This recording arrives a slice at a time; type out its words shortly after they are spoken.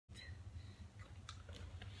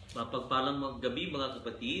Mapagpalang gabi mga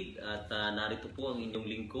kapatid at narito po ang inyong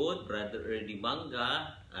lingkod, Brother ERNIE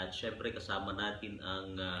MANGA, at syempre kasama natin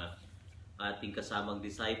ang ating kasamang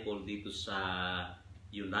disciple dito sa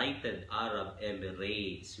United Arab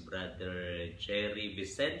Emirates, si Brother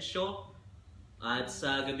VICENCIO. At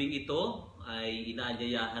sa gabing ito ay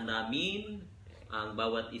inaanyayahan namin ang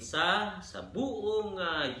bawat isa sa buong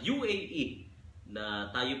UAE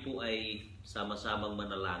na tayo po ay sama-samang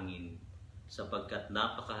manalangin, sapagkat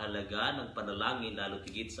napakahalaga ng panalangin lalo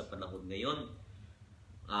tigit sa panahon ngayon.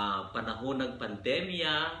 Panahon ng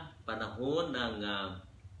pandemya, panahon ng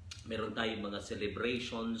meron tayong mga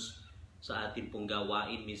celebrations sa ating pong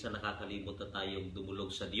gawain. Minsan nakakalimot na tayong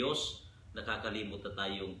dumulog sa Diyos, nakakalimot na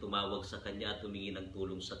tayong tumawag sa Kanya at humingi ng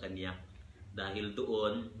tulong sa Kanya. Dahil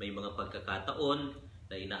doon may mga pagkakataon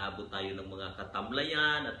na inaabot tayo ng mga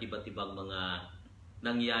katamlayan at iba't ibang mga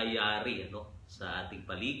nangyayari sa ating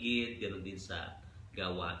paligid, ganoon din sa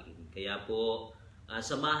gawain. Kaya po,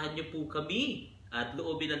 samahan niyo po kami at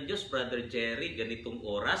loobin ng Diyos, Brother Jerry, ganitong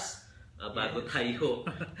oras bago tayo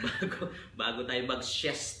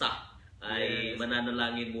mag-siesta ay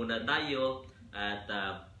mananalangin muna tayo at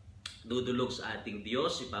dudulog sa ating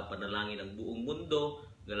Diyos, ipapanalangin ang buong mundo,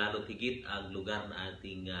 lalo higit ang lugar na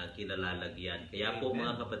ating kinalalagyan. Kaya po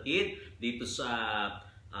mga kapatid, dito sa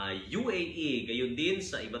UAE, gayon din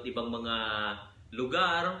sa iba't ibang mga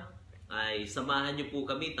lugar, ay samahan niyo po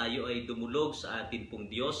kami. Tayo ay dumulog sa atin pong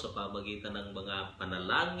Diyos sa pamagitan ng mga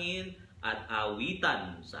panalangin at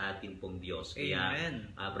awitan sa atin pong Diyos. Kaya,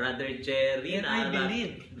 Brother Jerry, and I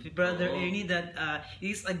believe, Brother Ernie, that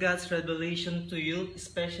it is a God's revelation to you,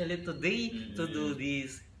 especially today, to do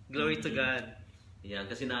this. Glory to God. Yan,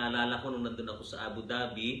 kasi naalala ko nung nandun ako sa Abu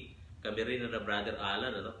Dhabi, kami rin na Brother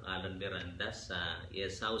Alan Miranda sa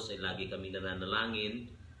Yes House ay lagi kami nananalangin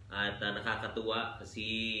at nakakatuwa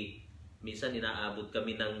kasi minsan inaabot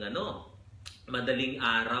kami ng madaling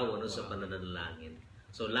araw sa pananalangin.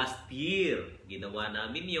 So last year ginawa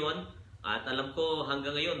namin 'yon at alam ko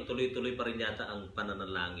hanggang ngayon tuloy-tuloy pa rin yata ang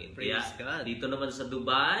pananalangin. Kaya dito naman sa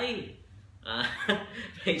Dubai,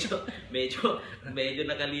 medyo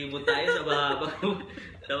nakalimot tayo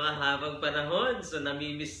sa mahabang panahon. So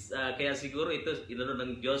namimiss, kaya siguro ito inano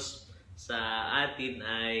ng Diyos sa atin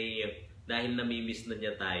ay dahil namimiss na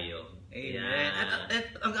niya tayo. Amen. At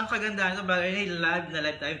ang kagandahan sa bagay na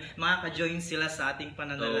live tayo, makaka-join sila sa ating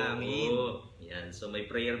pananalangin. Yan. So may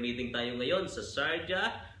prayer meeting tayo ngayon sa Sharjah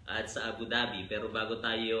at sa Abu Dhabi. Pero bago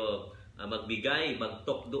tayo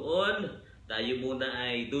mag-talk doon, tayo muna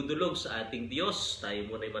ay dudulog sa ating Diyos. Tayo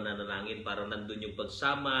muna ay mananalangin para nandun yung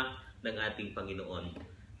pagsama ng ating Panginoon.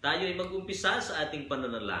 Tayo ay mag-umpisa sa ating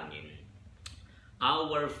pananalangin.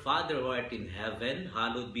 Our Father who art in heaven,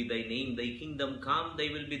 hallowed be thy name. Thy kingdom come,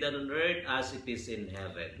 thy will be done on earth as it is in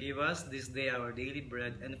heaven. Give us this day our daily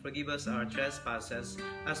bread, and forgive us our trespasses,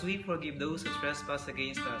 as we forgive those who trespass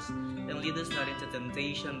against us. And lead us not into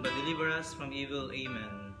temptation, but deliver us from evil.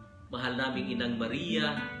 Amen. Mahal naming Inang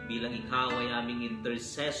Maria, bilang ikaw ay aming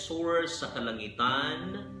intercessor sa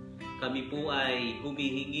kalangitan, kami po ay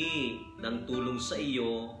humihingi ng tulong sa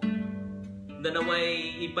iyo na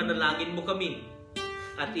naway ipanalangin mo kami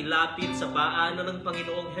at ilapit sa paanan ng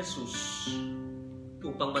Panginoong Jesus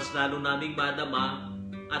upang mas lalo naming madama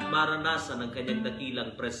at maranasan ang kanyang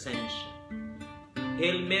dakilang presensya.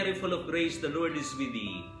 Hail Mary, full of grace, the Lord is with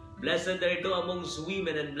thee. Blessed art thou amongst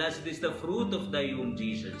women, and blessed is the fruit of thy womb,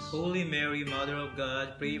 Jesus. Holy Mary, Mother of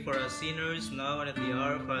God, pray for us sinners, now and at the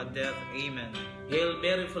hour of our death. Amen. Hail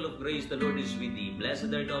Mary, full of grace, the Lord is with thee.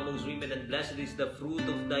 Blessed art thou amongst women, and blessed is the fruit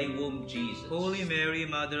of thy womb, Jesus. Holy Mary,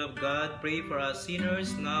 Mother of God, pray for us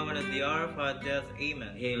sinners, now and at the hour of our death.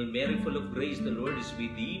 Amen. Hail Mary, full of grace, the Lord is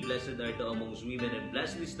with thee. Blessed art thou amongst women, and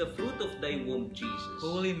blessed is the fruit of thy womb, Jesus.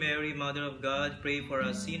 Holy Mary, Mother of God, pray for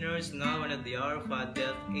us sinners, now and at the hour of our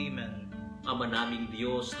death. Amen. Ama naming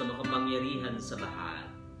Diyos na makapangyarihan sa lahat,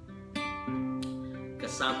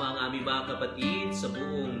 kasama ang aming mga kapatid sa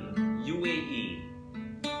buong UAE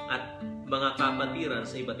at mga kapatiran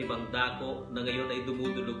sa iba't ibang dako na ngayon ay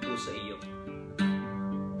dumudulog po sa iyo.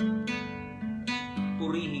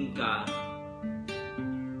 Purihin ka,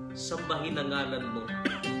 sambahin ang ngalan mo.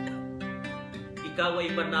 Ikaw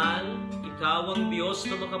ay banal, ikaw ang Diyos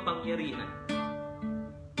na makapangyarihan.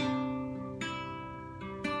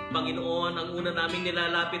 Panginoon, ang una naming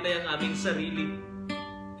nilalapit ay ang aming sarili.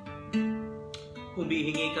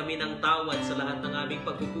 Humihingi kami ng tawad sa lahat ng aming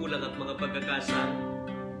pagkukulang at mga pagkakasala.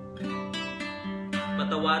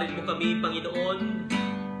 Patawarin mo kami, Panginoon,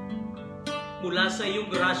 mula sa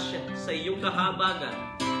iyong grasya, sa iyong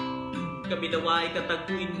kahabagan. Kami nawa ay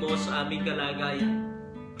katagpuin mo sa aming kalagayan.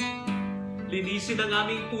 Linisin ang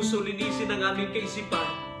aming puso, linisin ang aming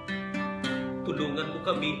kaisipan. tulungan mo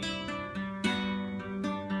kami.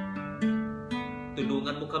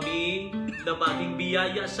 Tulungan mo kami na maging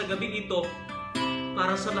biyaya sa gabing ito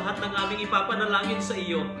para sa lahat ng aming ipapanalangin sa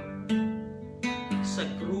iyo. Sa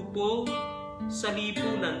grupo, sa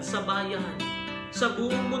lipunan, sa bayan, sa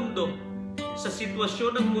buong mundo, sa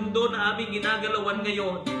sitwasyon ng mundo na aming ginagalawan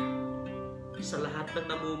ngayon, sa lahat ng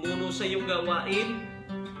namumuno sa iyong gawain,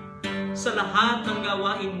 sa lahat ng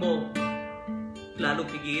gawain mo, lalo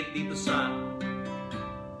higit dito sa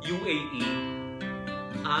UAE,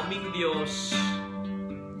 aming Diyos,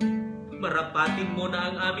 marapatin mo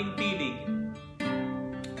na ang aming tinig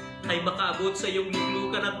ay makaabot sa iyong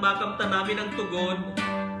luglukan at makamta namin ang tugon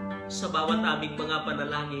sa bawat aming mga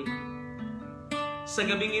panalangin. Sa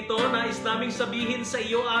gabing ito, nais naming sabihin sa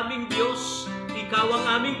iyo, aming Diyos, ikaw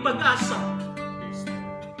ang aming pag-asa.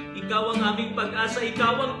 Ikaw ang aming pag-asa,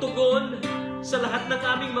 ikaw ang tugon sa lahat ng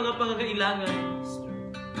aming mga pangangailangan.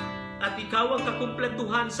 At ikaw ang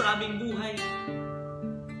kakumpletuhan sa aming buhay.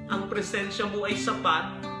 Ang presensya mo ay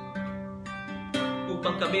sapat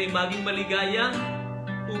upang kami ay maging maligaya,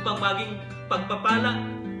 upang maging pagpapala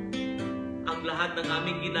ang lahat ng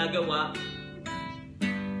aming ginagawa.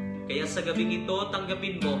 Kaya sa gabing ito,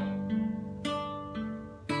 tanggapin mo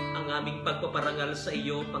ang aming pagpaparangal sa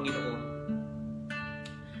iyo, Panginoon.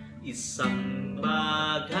 Isang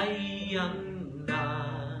bagay ang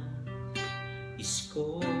nais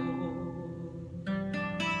ko,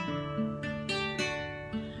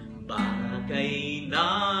 bagay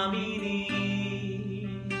na minimithi,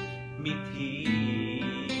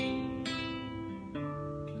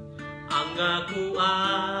 ang ako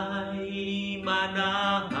ay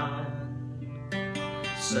manahan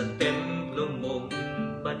sa templo mong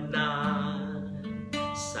banal,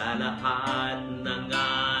 sa lahat ng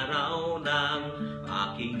araw ng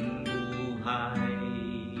aking buhay.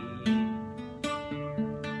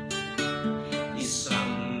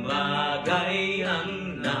 Isang bagay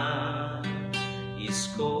ang nais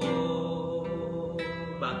ko,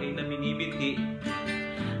 bagay na minibiti,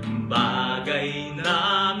 bagay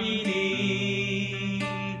na minimithi,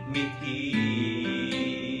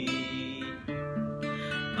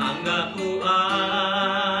 ang ako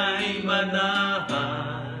ay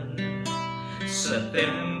manahan sa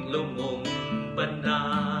templo mong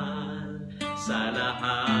banal, sa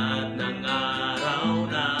lahat ng araw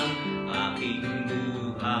ng aking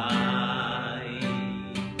buhay,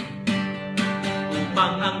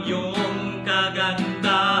 upang ang iyong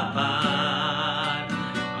kagandahan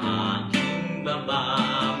aking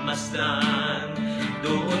mamamasdan.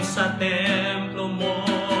 Doon sa templo mo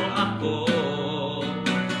ako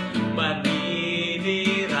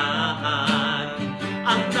maninirahan.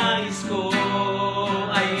 Ang nais ko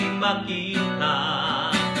ay makita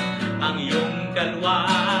ang iyong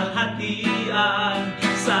kalwalhatian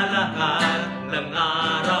sa lahat ng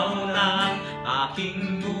araw ng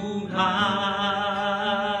aking buhay.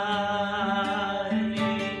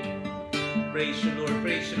 Praise you,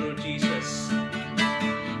 Lord Jesus.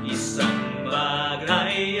 Isang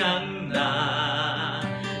bagay ang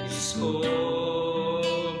nais ko,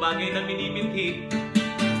 bagay na minimithi,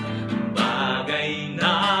 bagay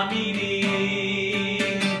na minimithi,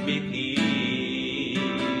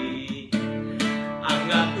 ang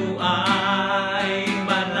ako ay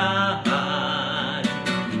manahan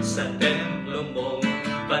sa templo mong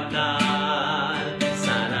banal,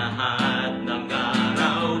 sa lahat ng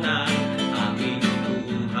araw ng aking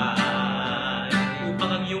buhay,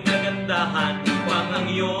 upang ang iyong kagandahan, upang ang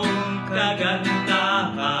iyong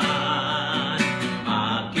kagandahan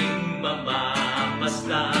aking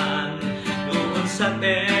mamamasdan. Doon sa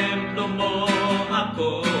templo mo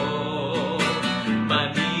ako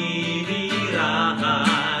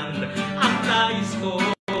maninirahan. Ang nais ko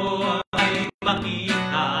ay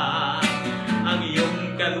makita ang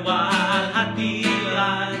iyong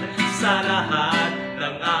kalwalhatian sa lahat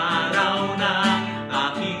ng araw ng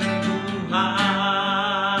aking buhay.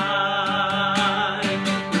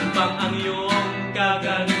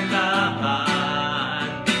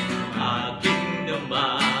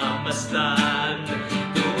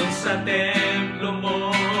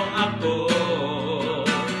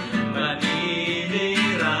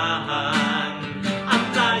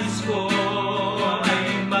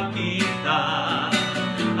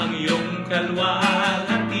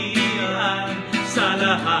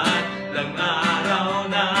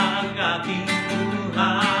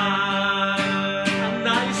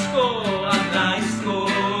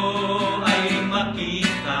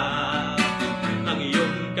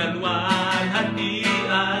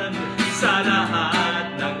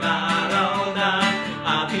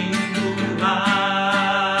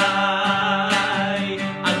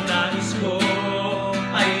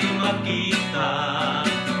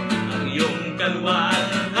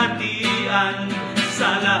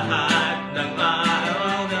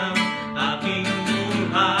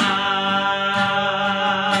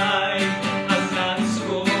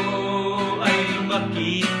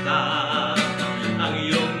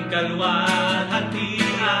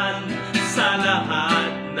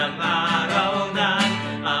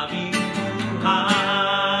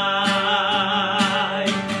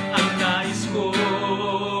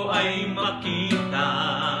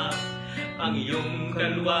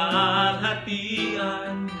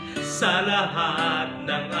 sa lahat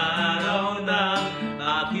ng araw ng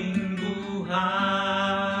aking buhay.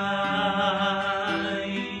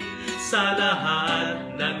 Sa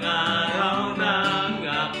lahat ng araw ng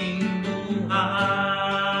aking buhay.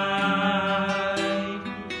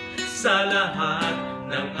 Sa lahat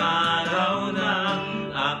ng araw ng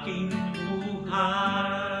aking buhay.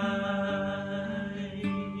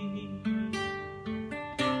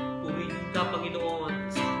 Purihin ka, Panginoon.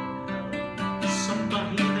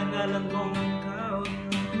 Sambahin ang ngalan mo.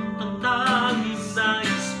 Ang tanging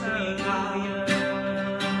nais ko'y kaya.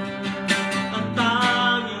 Ang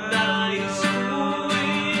tanging nais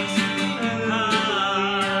ko'y kaya.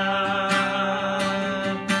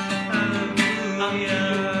 Ang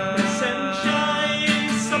iyong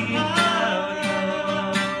presensya'y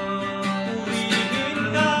sapat.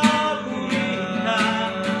 Purihin ka, purihin ka.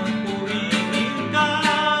 Purihin ka,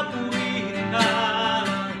 purihin ka.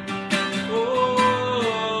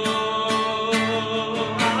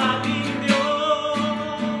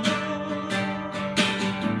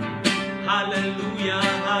 Hallelujah,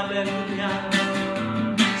 hallelujah.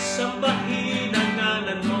 Sambahin ang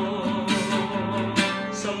ngalan mo.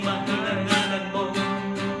 Sambahin ang ngalan mo.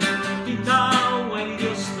 Ikaw ay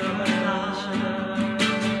Diyos na banal.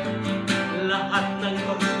 Lahat ng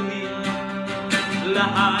papuri,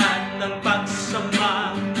 lahat ng pagsamba,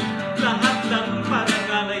 lahat ng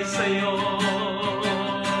parangal ay sa'yo.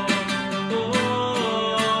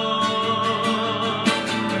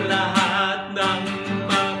 Lahat ng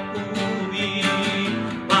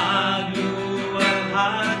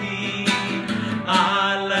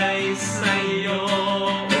alay sa'yo,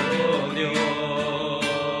 O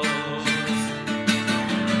Diyos.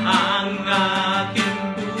 Ang aking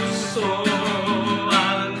puso,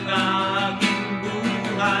 ang aking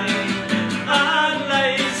buhay,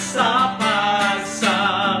 alay sa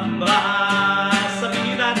pagsamba.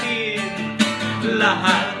 Sabihin natin,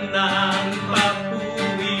 lahat ng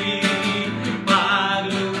papuri,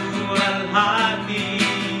 paluwalhati,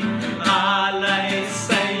 alay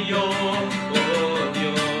sa'yo,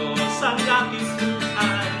 ang aking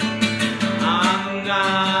buhay, ang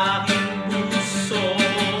aking puso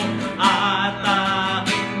at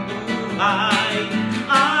aking buhay,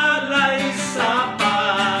 alay sa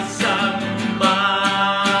pagsamba.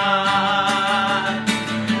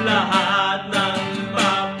 Lahat ng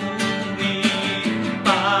papuri,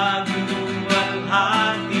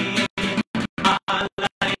 pagluwalhati,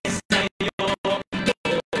 alay sa'yo, O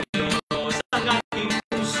Diyos. Ang aking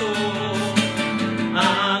puso,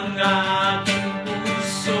 ang aking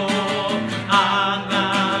puso, ang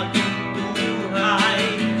aking buhay,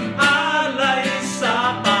 alay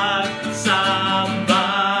sa pagsamba.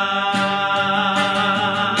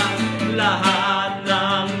 Lahat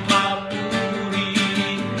ng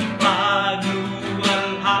papuri,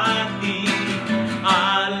 pagluwalhati,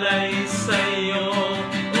 alay sa'yo,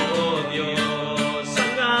 O Diyos.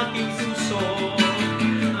 Ang aking puso,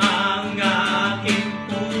 ang aking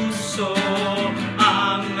puso,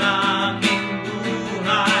 ang aking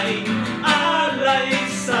buhay, alay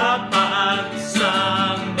sa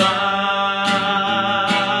pagsamba.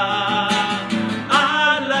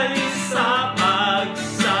 Alay sa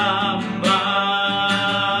pagsamba.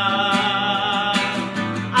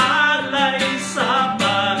 Alay sa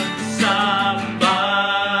pagsamba.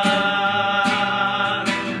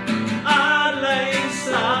 Alay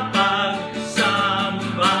sa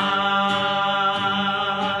pagsamba.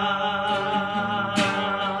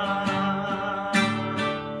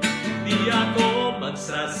 Di ako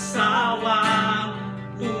magsasawang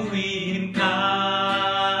purihin ka.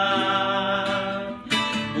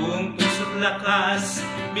 Buong puso't lakas,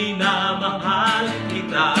 minamahal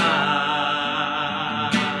kita.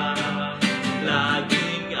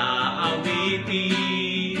 Laging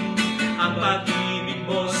aawitin ang pag-ibig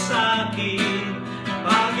mo sa'kin,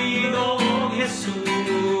 Panginoong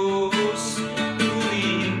Jesus.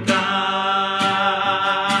 Purihin ka.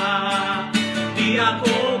 Di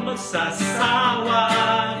ako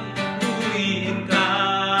magsasawang purihin ka.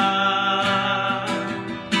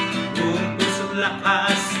 Buong puso't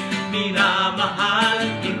lakas, minamahal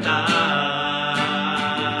kita.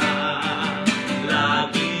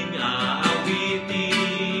 Laging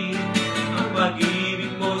aawitin ang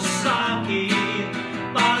pag-ibig mo sa'kin,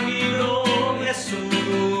 Panginoong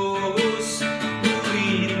Jesus.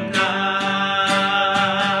 Purihin ka.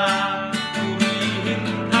 Purihin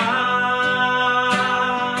ka.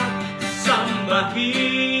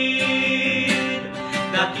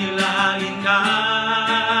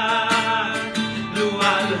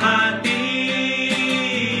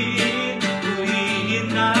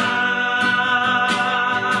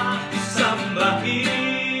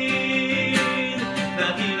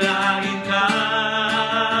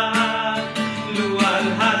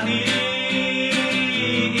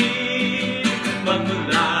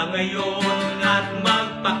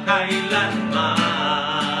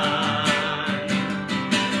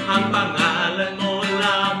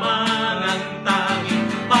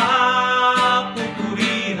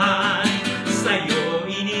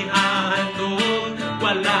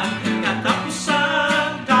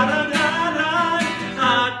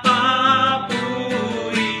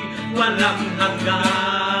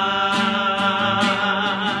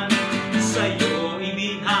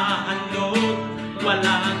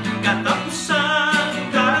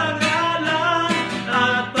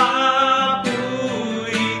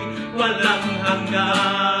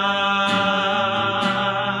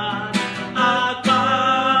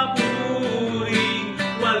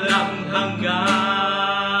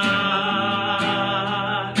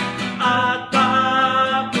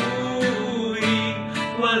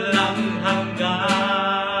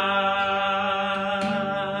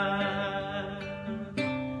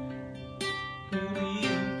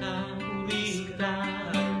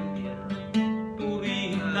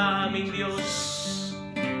 Diyos,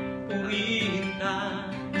 purihin ka.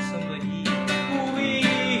 Sambahin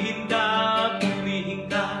Purihin ka, purihin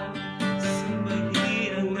ka.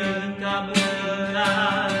 Purihin ka, purihin ka.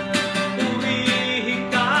 Purihin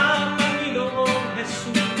ka, Panginoong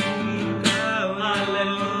Jesus.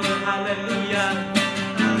 Hallelujah, hallelujah.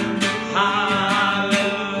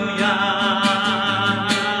 Hallelujah.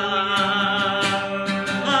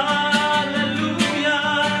 Hallelujah,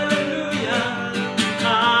 hallelujah.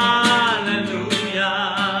 Hallelujah.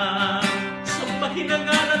 Sambahin ang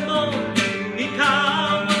ngalan mo.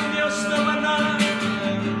 Ikaw ang Diyos na manang.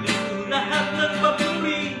 Lahat ng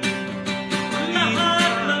papuri,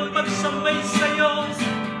 lahat ng pagsambay sa'yo.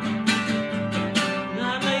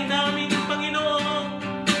 Nanay namin, Panginoon.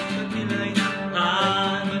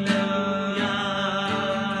 Hallelujah.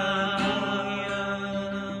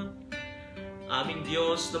 Aming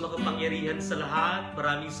Diyos na makapangyarihan sa lahat,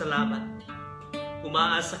 maraming salamat.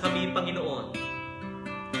 Umaasa kami, Panginoon.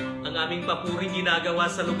 Ang aming papuring ginagawa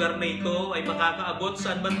sa lugar na ito ay makakaabot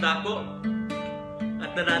saan man dako.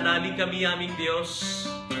 At nananalig kami, aming Diyos.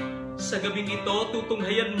 Sa gabing ito,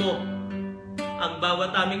 tutunghayan mo ang bawat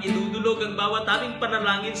aming idudulog, ang bawat aming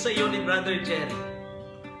panalangin sa iyo ni Brother Jerry.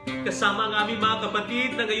 Kasama ang aming mga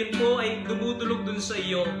kapatid na ngayon po ay dumudulog dun sa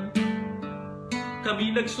iyo.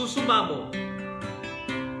 Kami nagsusumamo.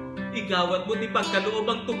 Igawad mo't ipagkaloob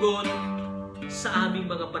ang tugon sa aming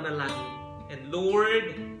mga panalangin. And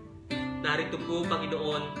Lord, narito po,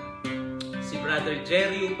 Panginoon, si Brother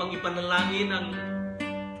Jerry upang ipanalangin ang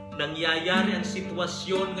nangyayari ang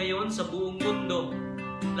sitwasyon ngayon sa buong mundo,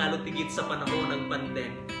 lalo tigit sa panahon ng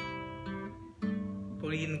pandemic.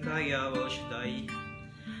 Purihin ka, Our El Shaddai.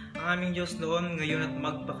 Ang aming Diyos noon, ngayon at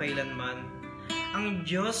magpakailanman. Ang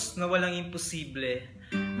Diyos na walang imposible.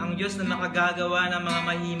 Ang Diyos na makagagawa ng mga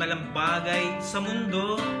mahimalang bagay sa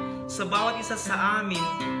mundo, sa bawat isa sa amin,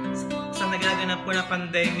 sa nagaganap po na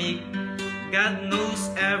pandemic. God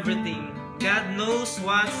knows everything. God knows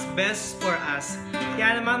what's best for us.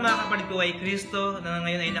 Kaya naman mga kapatid ko ay Kristo na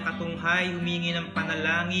ngayon ay nakatunghay, humingi ng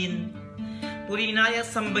panalangin. Purihin natin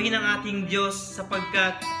at sambahin ang ating Diyos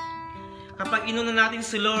sapagkat kapag inuna natin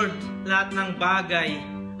si Lord, lahat ng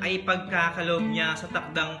bagay ay ipagkakaloob niya sa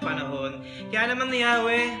takdang panahon. Kaya naman ni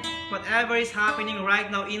Yahweh, whatever is happening right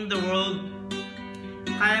now in the world,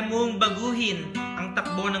 kaya mong baguhin ang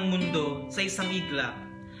takbo ng mundo sa isang iglap.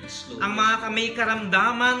 Ang mga may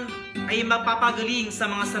karamdaman ay mapapagaling sa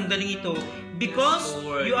mga sandaling ito because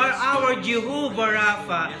you are our Jehovah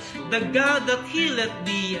Rapha, the God that healeth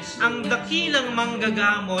thee, ang dakilang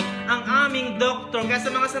manggagamot, ang aming doktor. Kaya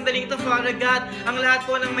sa mga sandaling ito, Father God, ang lahat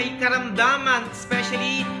po ng may karamdaman,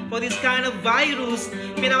 especially for this kind of virus,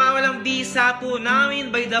 pinawawalang bisa po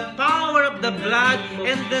namin by the power of the blood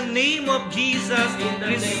and the name of Jesus.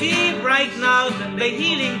 Receive right now the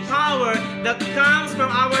healing power that comes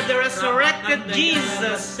from the resurrected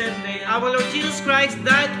Jesus. Our Lord Jesus Christ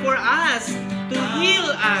died for us, to heal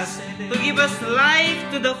us, to give us life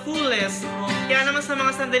to the fullest. Kaya naman sa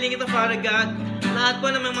mga sandaling ito, Father God, lahat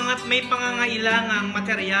po ng mga may pangangailangang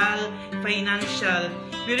material, financial,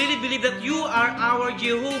 we really believe that you are our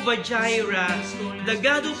Jehovah Jireh, the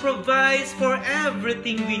God who provides for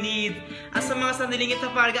everything we need. At sa mga sandaling ito,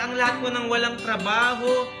 Father God, ang lahat po ng walang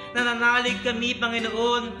trabaho, nananalig kami,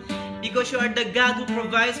 Panginoon, because you are the God who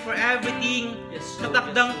provides for everything. Sa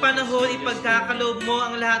takdang panahon, ipagkakaloob mo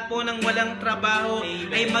ang lahat po ng walang trabaho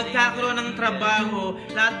ay magkakaroon ng trabaho.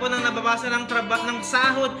 Lahat po ng nababasa ng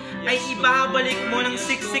sahod ay ibabalik mo ng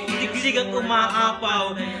siksik diglig at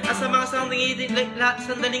umaapaw. At sa mga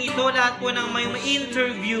sandaling ito, lahat po ng may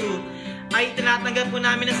interview ay tinatanggap po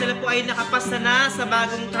namin na sila po ay nakapasa na sa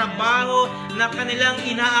bagong trabaho na kanilang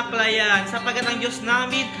ina-applyan. Sapagat ang Diyos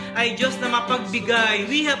namin ay Diyos na mapagbigay.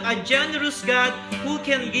 We have a generous God who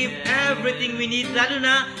can give everything we need, lalo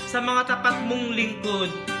na sa mga tapat mong lingkod.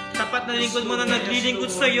 Tapat na lingkod mo na naglilingkod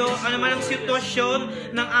sa iyo, ano man ang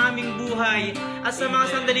sitwasyon ng aming buhay. At sa mga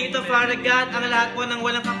sandaling ito, Father God, ang lahat po ng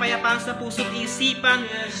walang kapayapaan sa puso't isipan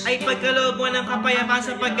ay pagkaloob mo ng kapayapaan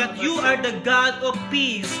sapagkat you are the God of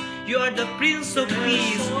peace. You are the Prince of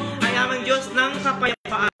Peace. Ay amang Diyos ng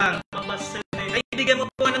kapayapaan. Ay bigyan mo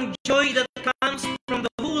po ng joy that comes from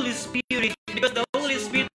the Holy Spirit. Because the Holy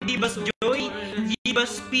Spirit give us joy, give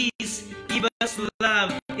us peace, give us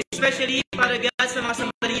love. Especially para God sa mga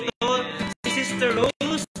sandaling ito, si Sister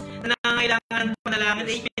Rose na nangangailangan panalangin,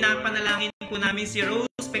 ay pinapanalangin po namin si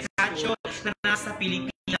Rose Pecaccio na nasa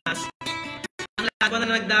Pilipinas. Ang lahat po na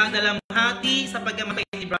nagdadalamhati sa pagkamatay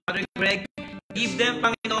ni Brother Greg, give them,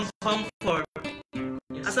 Panginoong, comfort.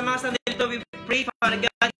 At sa mga sandaling ito, we pray, Father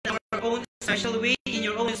God, in our own special way, in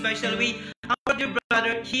your own special way, our dear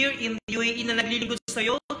brother here in the UAE na naglilingkod sa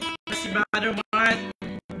iyo, na si Brother Mark,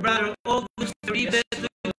 Brother August, Ribet,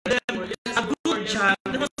 a good job,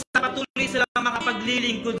 na patuloy silang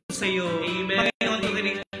makapaglilingkod sa iyo. Amen.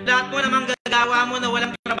 Panginoon, lahat mo namang gagawa mo na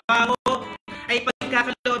walang trabaho, ay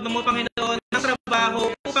pagkakaloob mo, Panginoon, ng trabaho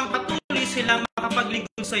upang patuloy silang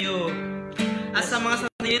makapaglingkod sa iyo. At sa mga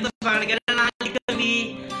sanay nito, panagananalig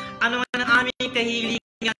kami, ano man ang aming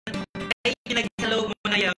kahilingan, ay pinagkaloob mo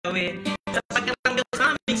na Yahweh. Sapagkat hanggang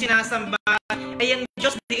sa aming sinasamba, ay ang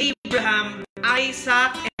Diyos ni Abraham,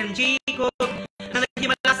 Isaac, and Jacob, na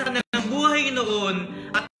naghimala sa kanilang buhay noon,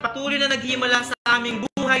 at patuloy na naghimala sa aming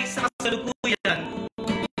buhay sa kasalukuyan.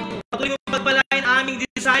 Patuloy mo pagpalain aming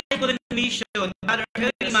disciple and mission, Brother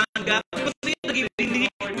El MANGA, continue to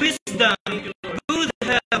give wisdom, good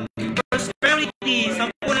health, prosperity sa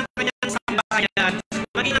punang kanyang sambahayan.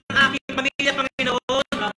 Maging ang aking pamilya,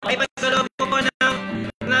 Panginoon, ay pagkaloob ko po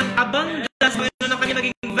ng abundance, Panginoon, na kami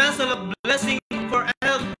maging vessel of blessing for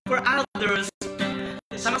others.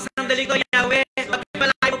 Sa mga sandali ko, Yahweh,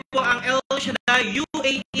 pagpalain mo po ang El Shaddai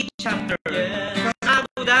UAE chapter. From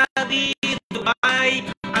Abu Dhabi, Dubai,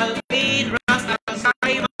 Al-Ain, Ras Al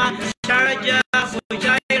Khaimah, Sharjah,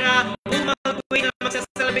 Fujairah, Kuwait na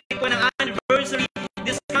magsasalabi ko ng anniversary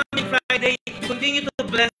this coming Friday. Continue to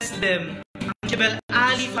bless them. Ang Jebel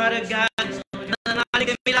Ali, Father God,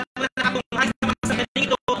 nananalig kami lahat na nakabunghay sa mga sandali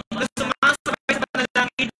ito, na sumasabay sa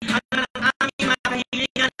panalangin, at ang aming mga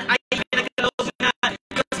kahilingan ay pinagkaloob na,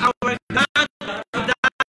 because our God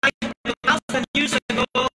died 2,000 years ago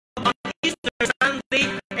on Easter Sunday,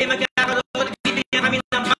 ay magkakaroon at bibigyan kami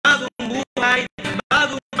ng bagong buhay,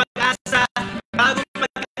 bagong pag-asa, bagong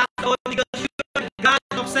pagkakaroon, because you are God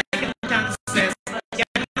of second chances. Kaya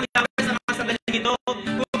naman Yahweh, sa mga sandaling ito,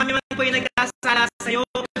 kung kami man po ay nagkasala sa iyo,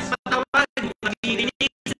 patawarin mo kami,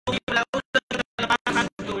 linisin mo yung palaunang kalapakan.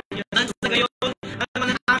 Nang sa gayon, ang naman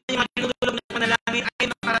ang aming mga tinutulog na panalangin ay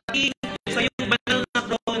makarating sa iyong banal na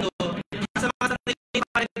trono. Sa mga sandaling ito,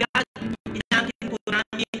 God, inaangkin po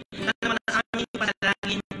namin na naman ang aming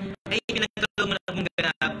panalangin ay pinagkaloob mo na mong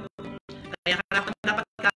ganap. Kaya dapat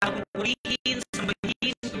kakapurihin,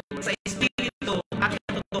 sambahin sa Espiritu at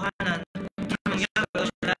katotohanan ng Yahweh El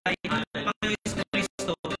Shaddai, Panginoon Yesu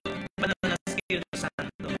Cristo, Banal na Espiritu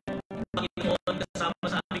Santo. Panginoon, kasama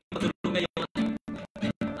sa aming pagdulong ngayon,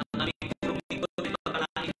 ang aming purong lingkod ay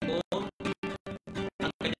pagpalain mo,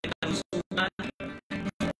 ang kanyang kalusugan,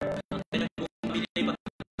 ang kanyang buong pamilya ay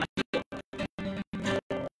pagpalain mo.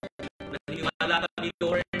 Naniniwala kami,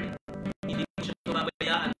 Lord, hindi mo siya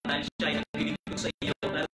mababayaan dahil siya ay naglilingkod sa iyo,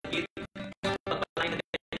 dahil pagpalain ng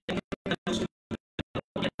kanyang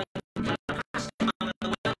kalusugan, malakas na mga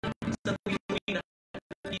katawan sa tuwing na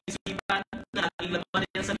isipan na ilaman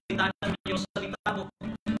niya sa salita ng Diyos, sa salita mo.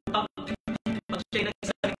 Pag siya'y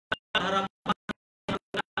nagsalita sa harapan ng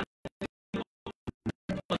mga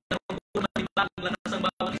pagkakapag ang lakas ang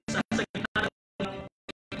bawat isa sa salita ng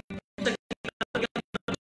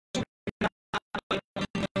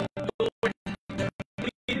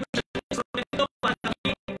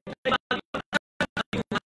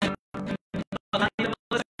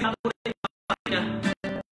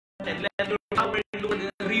and let your power, Lord,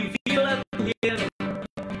 reveal unto him.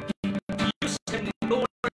 Use him, Lord,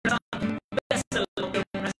 as a vessel of your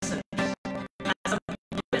presence, as a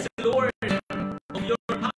vessel, Lord, of your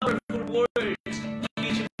powerful words,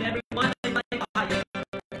 each and every one in my life.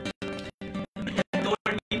 And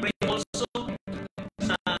Lord, we pray also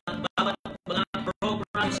sa bawat mga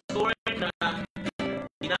programs, Lord, na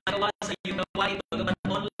ginagawa sa iyo gawain, bagaman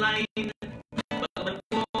online, bagaman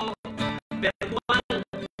po virtual,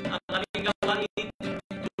 ang aming gawain,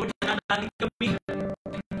 Lord, nananalig kami.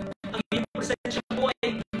 Ang iyong presensya po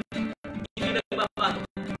ay hindi nagbabago.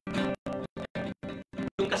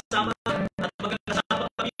 Yung kasama at magkasama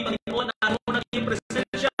kami, Panginoon, naroon ang iyong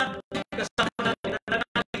presensya, kasama natin,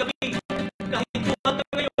 nananalig kami. Kahit po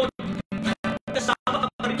hanggang ngayon, kasama ka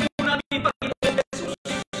pa rin po namin, Panginoon Jesus.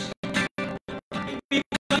 Hindi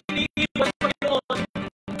po kami iniiwan, Panginoon.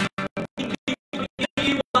 Hindi po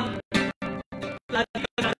iniiwan. Lagi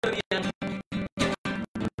ka naririyan.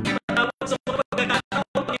 Matawag sa mga pagkakataon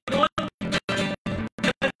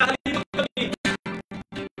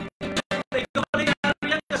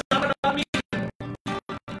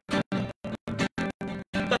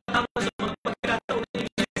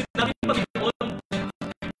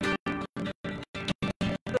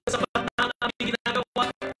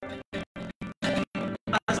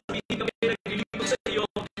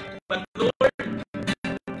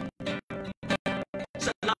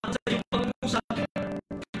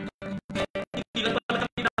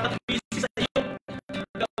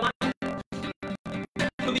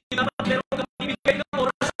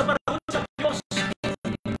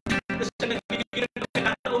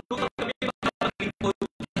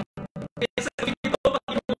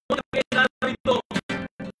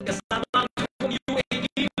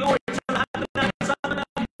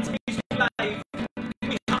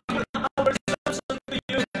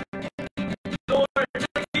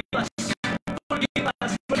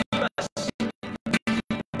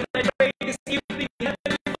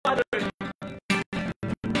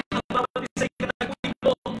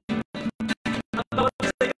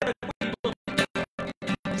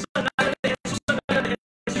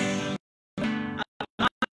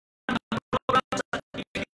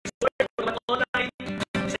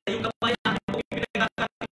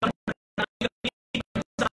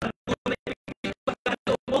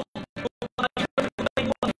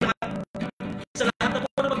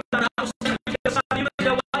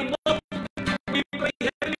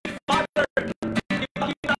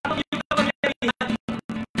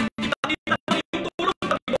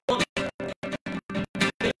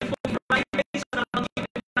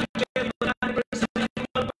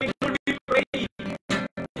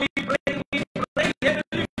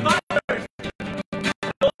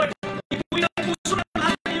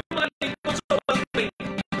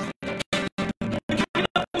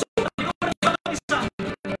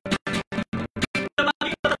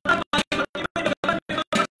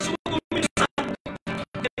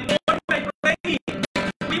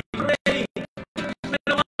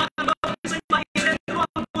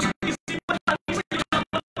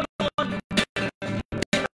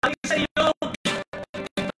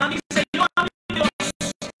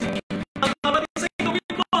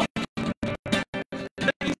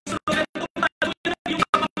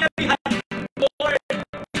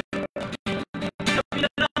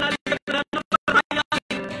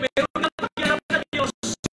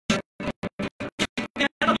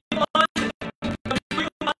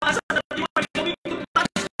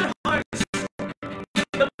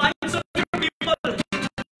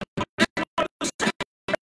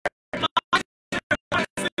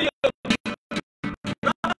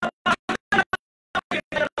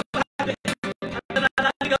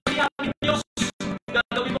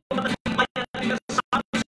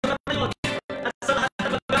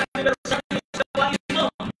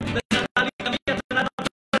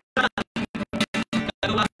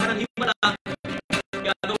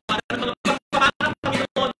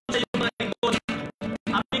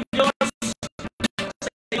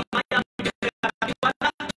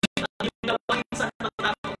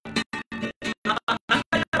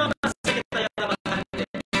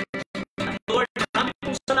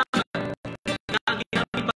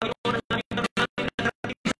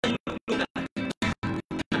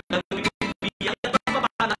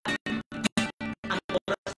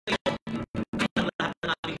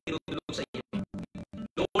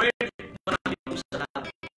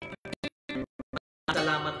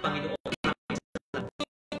salamat, Panginoon.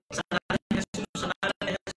 Sa ngalan ni Jesus, sa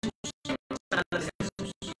ngalan ni Jesus, sa ngalan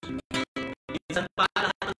ni Jesus. Minsan pa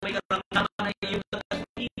lahat ng may karamdaman ay iyong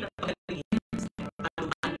nagdating at pagaling.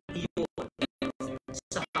 Anuman iyon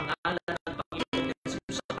sa pangalan ng Panginoon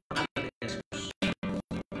Jesus, sa pangalan ni Jesus.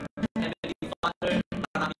 Heavenly Father,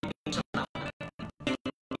 maraming salamat.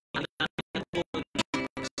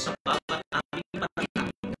 Sa bawat aming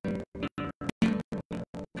panalangin.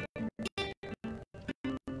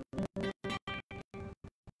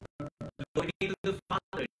 Glory to the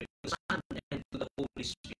Father, to the Son, and to the Holy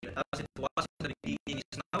Spirit. As it was in the beginning,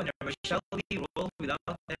 is now, and ever shall be, world without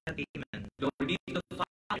end. Amen. Glory to the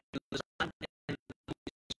Father, to the Son, and to the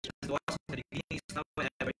Holy Spirit. As it was in the beginning, is now, and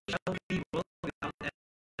ever shall be, world without end.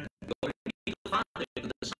 Glory to the Father, to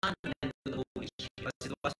the Son, and to the Holy Spirit. As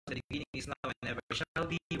it was in the beginning, is now, and ever shall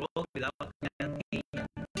be, world without end. Amen.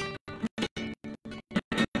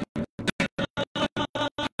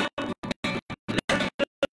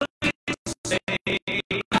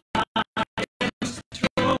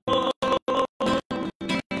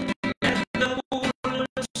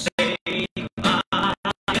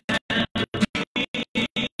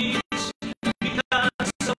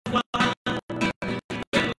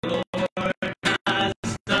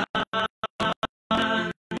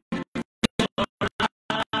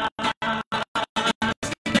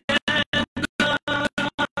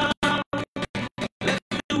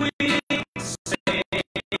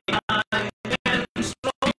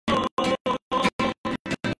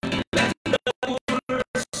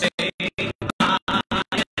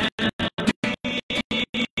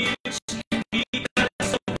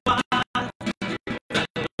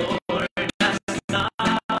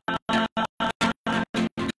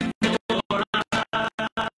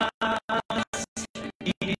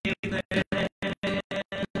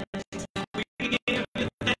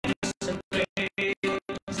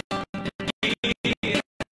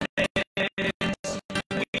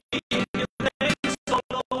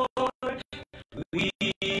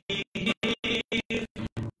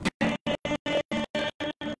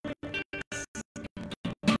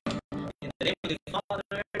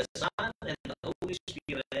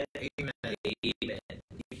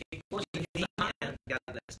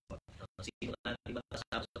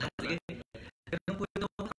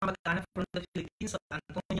 From the Philippines,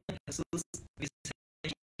 Antonio Jesus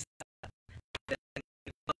Vicencio,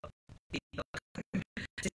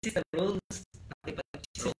 Sister Rose,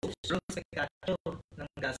 Rose Cacho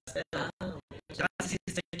ng Gastel, saka si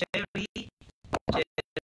Sister Cherry,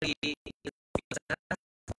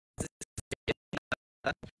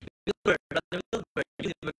 Wilbur, Brother Wilbur,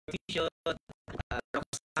 Wilbur T-shirt,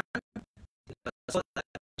 Roxanne,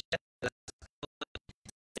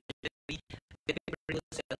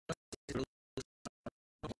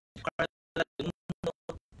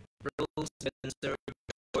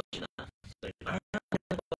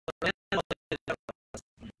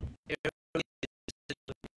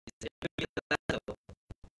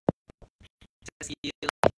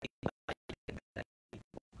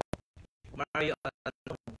 Mario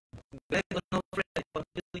Greg Onofre from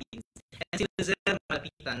Philippines, and si Lizelle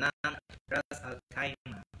Malapita ng Ras Al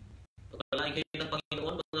Khaimah. Pagpalain kayo ng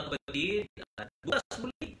Panginoon, mga kapatid,